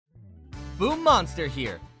Boom Monster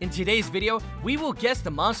here. In today's video, we will guess the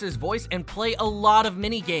monster's voice and play a lot of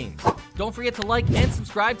mini games. Don't forget to like and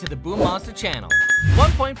subscribe to the Boom Monster channel.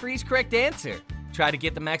 1 point for each correct answer. Try to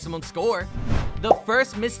get the maximum score. The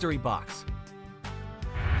first mystery box.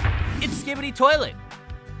 It's Skibidi Toilet.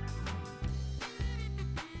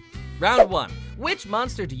 Round 1. Which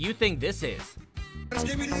monster do you think this is?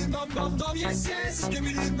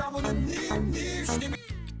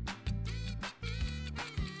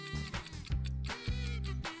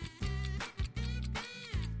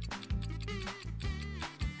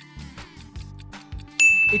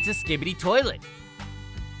 It's a Skibidi Toilet.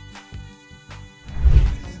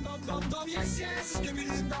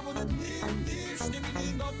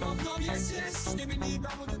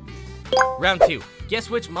 Round 2. Guess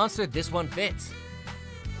which monster this one fits.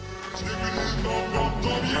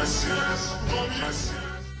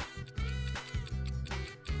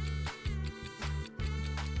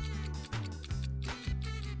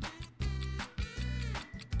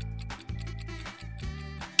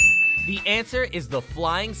 The answer is the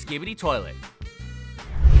flying Skibidi Toilet.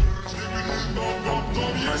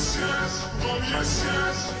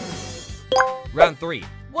 Round 3.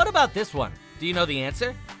 What about this one? Do you know the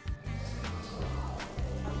answer?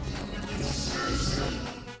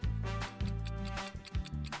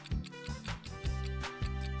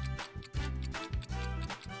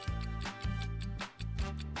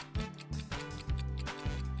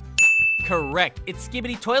 Correct, it's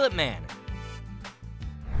Skibidi Toilet Man.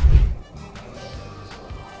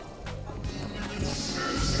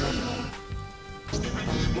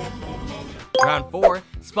 Round 4.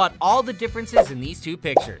 Spot all the differences in these two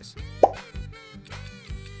pictures.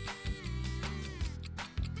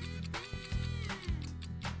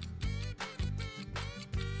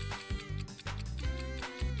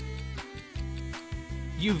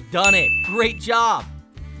 You've done it! Great job!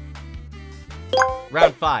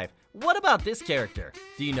 Round 5. What about this character?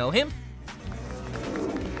 Do you know him?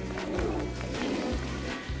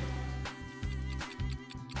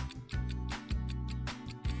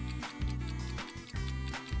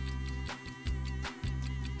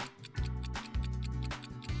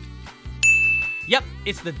 Yep,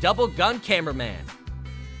 it's the double gun cameraman.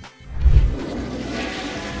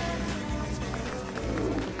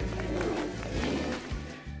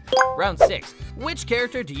 Round 6. Which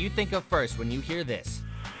character do you think of first when you hear this?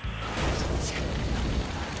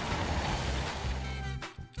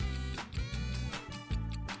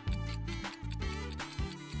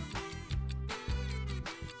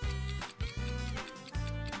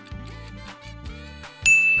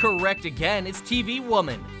 Correct again, it's TV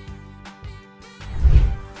Woman.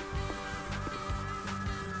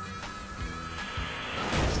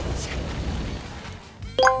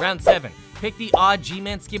 Round 7. Pick the odd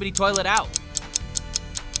G-Man Skibidi Toilet out.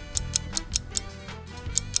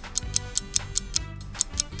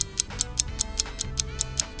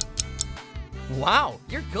 Wow,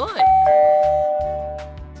 you're good.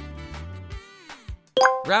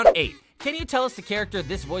 Round 8. Can you tell us the character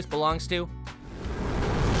this voice belongs to?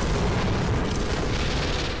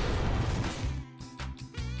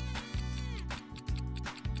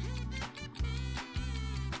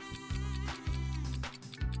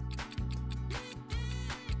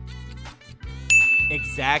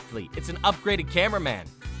 Exactly, it's an upgraded cameraman.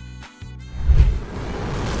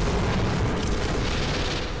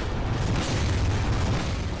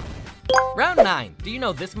 Round 9. Do you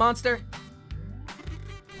know this monster?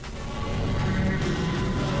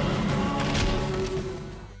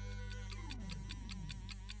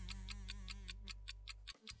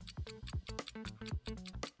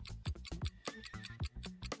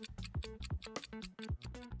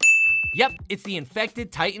 Yep, it's the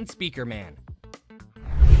infected Titan Speaker Man.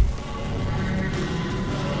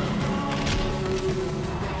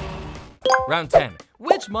 Round 10.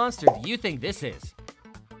 Which monster do you think this is?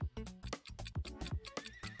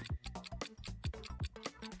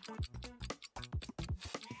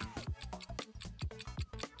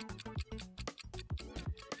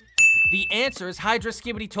 The answer is Hydra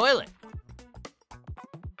Skibidi Toilet.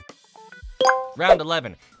 Round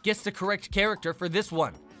 11. Guess the correct character for this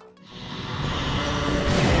one.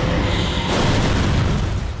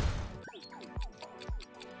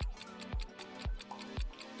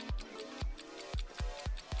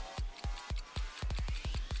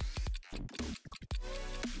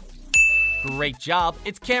 Great job,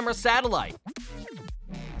 it's Camera Satellite.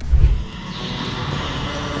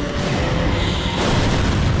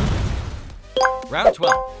 Round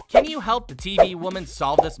 12. Can you help the TV woman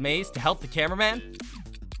solve this maze to help the cameraman?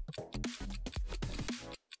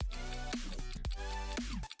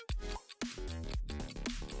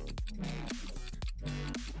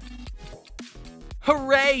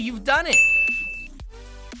 Hooray, you've done it!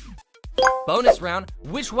 Bonus round,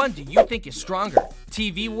 which one do you think is stronger?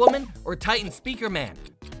 TV Woman or Titan Speaker Man?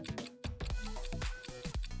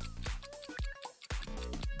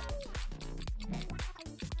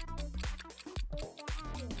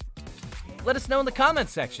 Let us know in the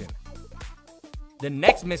comments section. The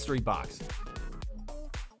next mystery box.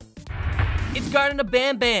 It's Garten of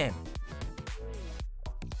Banban.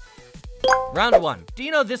 Round 1. Do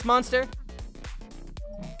you know this monster?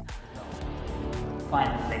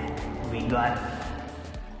 Finally, we got it.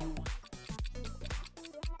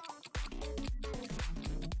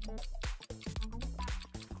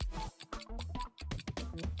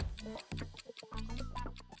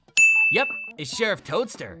 Yep, it's Sheriff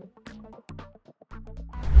Toadster.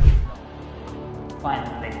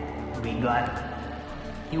 Finally, we got it.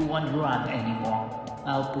 He won't run anymore.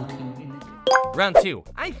 I'll put him in the... Round 2.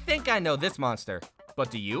 I think I know this monster,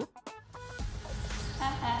 but do you?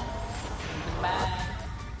 Bye.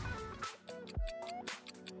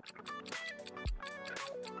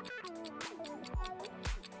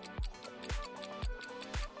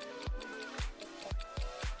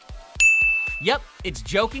 Yep, it's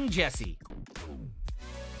Joking Jesse.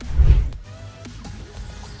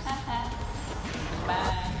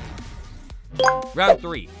 Bye. Round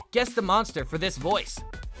 3. Guess the monster for this voice.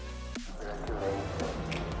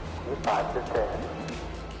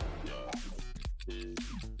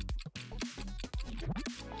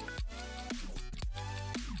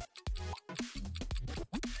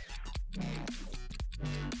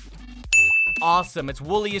 Awesome, it's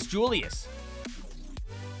Wooliest Julius.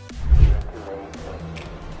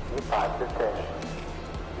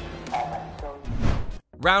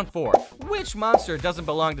 Round 4. Which monster doesn't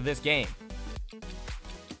belong to this game?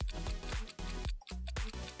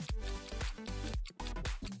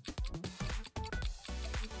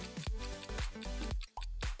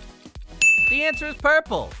 The answer is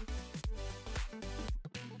purple.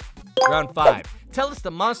 Round 5. Tell us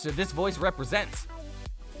the monster this voice represents.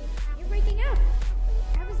 You're breaking up.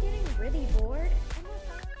 I was getting really bored.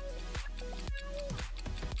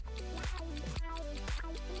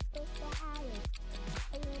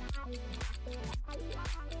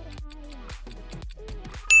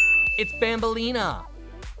 It's Bambolina.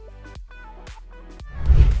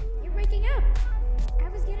 You're breaking up. I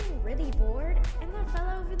was getting really bored, and that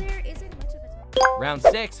fellow over there isn't much of a... Round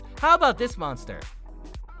 6. How about this monster?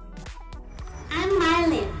 I'm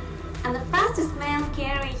Mylin. I'm the fastest mail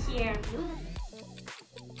carrier here.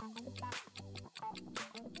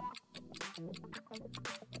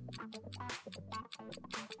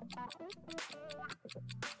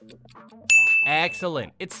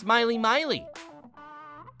 Excellent. It's Smiley Miley.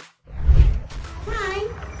 Hi,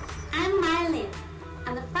 I'm Mylin.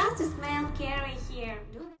 I'm the fastest mail carrier here.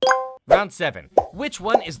 Round 7. Which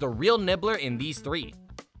one is the real Nibbler in these 3?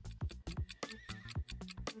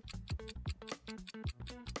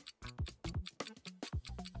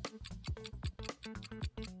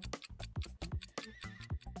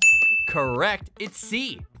 Correct, it's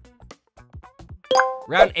C.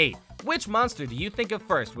 Round 8. Which monster do you think of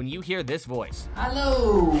first when you hear this voice?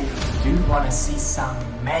 Hello! Do you want to see some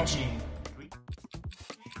magic?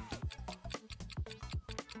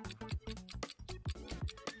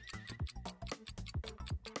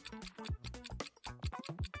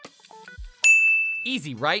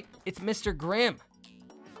 Easy, right? It's Mr. Grimm.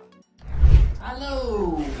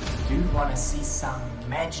 Hello! Do you want to see some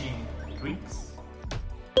magic tricks?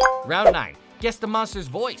 Round 9. Guess the monster's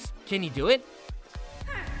voice. Can you do it?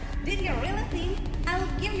 Did you really think I'll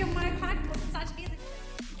give you my heart for such easy...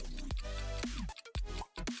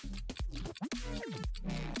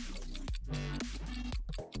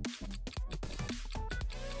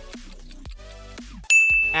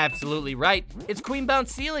 Absolutely right. It's Queen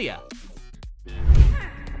Bouncelia.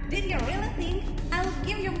 Did you really think I'll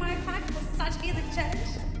give you my heart for such easy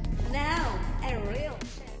challenge? Now, a real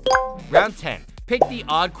challenge. Round 10. Pick the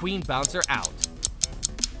odd queen bouncer out.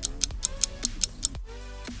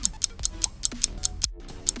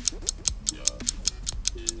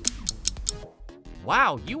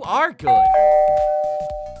 Wow, you are good.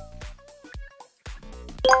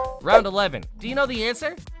 Round 11. Do you know the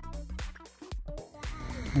answer?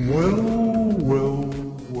 Well.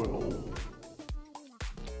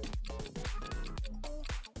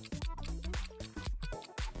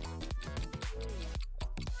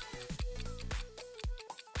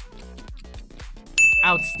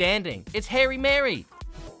 Outstanding. It's Harry Mary.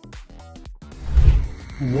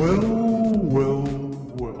 Well.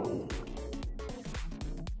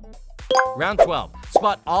 Round 12.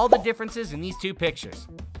 Spot all the differences in these two pictures.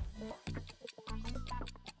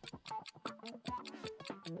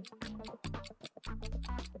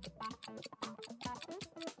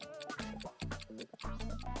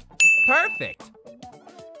 Perfect.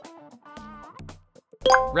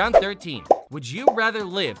 Round 13. Would you rather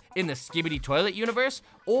live in the Skibidi Toilet universe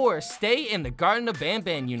or stay in the Garten of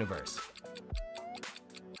Banban universe?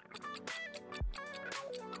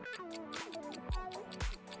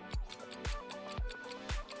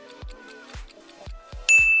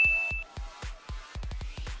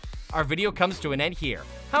 Our video comes to an end here.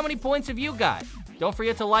 How many points have you got? Don't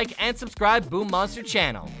forget to like and subscribe Boom Monster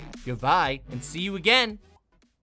channel. Goodbye and see you again.